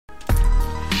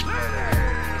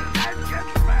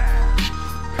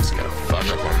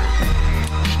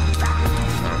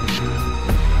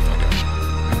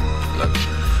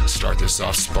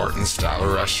off Spartan style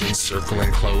Russian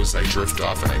circling close. I drift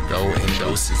off and I go in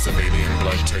doses of alien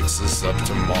blood takes us up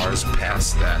to Mars.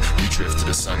 Past that, we drift to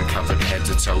the sun covered head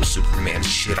to toe. Superman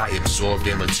shit I absorbed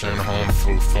and return home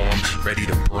full form, ready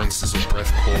to burn, sizzle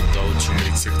breath cold though. Too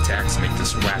many tic tacs make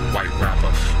this whack white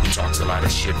rapper who talks a lot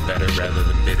of shit better rather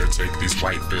than bitter. Take these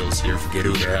white bills here, forget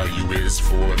who the hell you is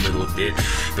for a little bit.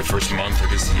 The first month of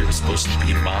this year was supposed to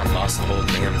be mine, lost the whole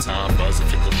damn time. Buzz a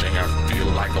fickle thing, I feel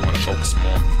like I wanna focus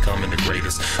more on becoming the greatest.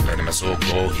 Letting my soul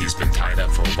go, he's been tied up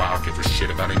for a while. Give a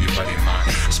shit about anybody in mine.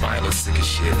 Smile is sick as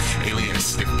shit, alien is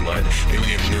sick blood.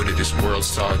 Alien knew that this world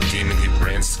saw a demon, he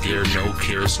ran scared, no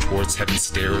cares towards heaven's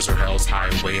stairs or hell's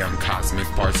highway. I'm cosmic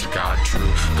parts of God,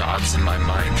 true gods in my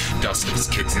mind. Dust of his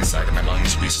kids inside of my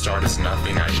lungs. We start as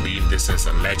nothing, I leave this as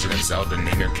a legend of Zelda.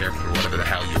 Name your character whatever the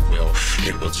hell you will.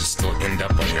 It will just still end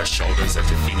up on your shoulders at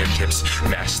your fingertips.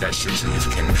 Mash that shit so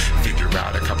you can figure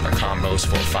out a couple of combos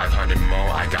for 500 more.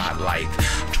 I got like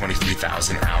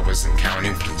 23,000 hours and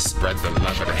counting. Please spread the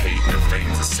love of the hate. No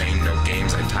fame's the same, no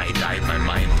games. I tie-dyed my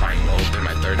mind, prying open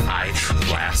my third eye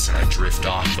blast, and I drift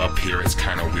off up here. It's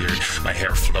kinda weird. My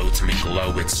hair floats and me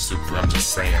glow. It's super. I'm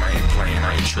just saying, I ain't playing,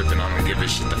 I ain't tripping. I don't give a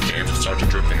shit. The fans will start to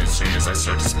dripping as soon as I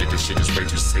start to spit. This shit is way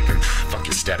too sickening. Fuck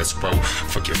your status quo.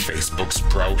 Fuck your Facebooks,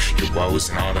 bro. Your woes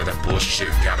and all of that bullshit.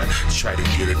 Gotta try to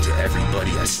get it to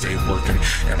everybody. I stay working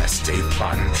and I stay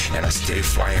plotting and I stay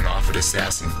flying off of this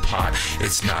ass and pot.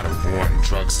 It's not a war on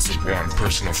drugs, it's a war on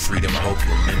personal freedom. I hope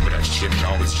you remember that shit and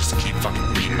always just keep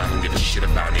fucking reading. I don't give a shit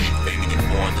about anything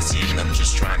anymore in this evening. I'm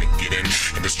just trying to get in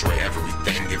and destroy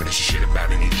everything. Giving a shit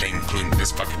about anything, including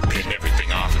this fucking pin,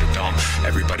 everything off of the dome.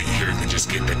 Everybody here can just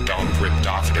get the dome ripped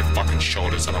off of their fucking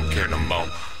shoulders. I don't care no more.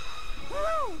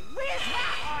 Woo! Where's my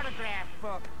autograph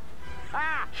book?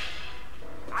 Ah!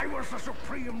 I was the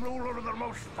supreme ruler of the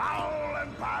most foul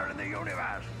empire in the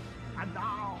universe. And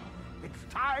now,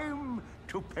 it's time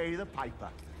to pay the piper.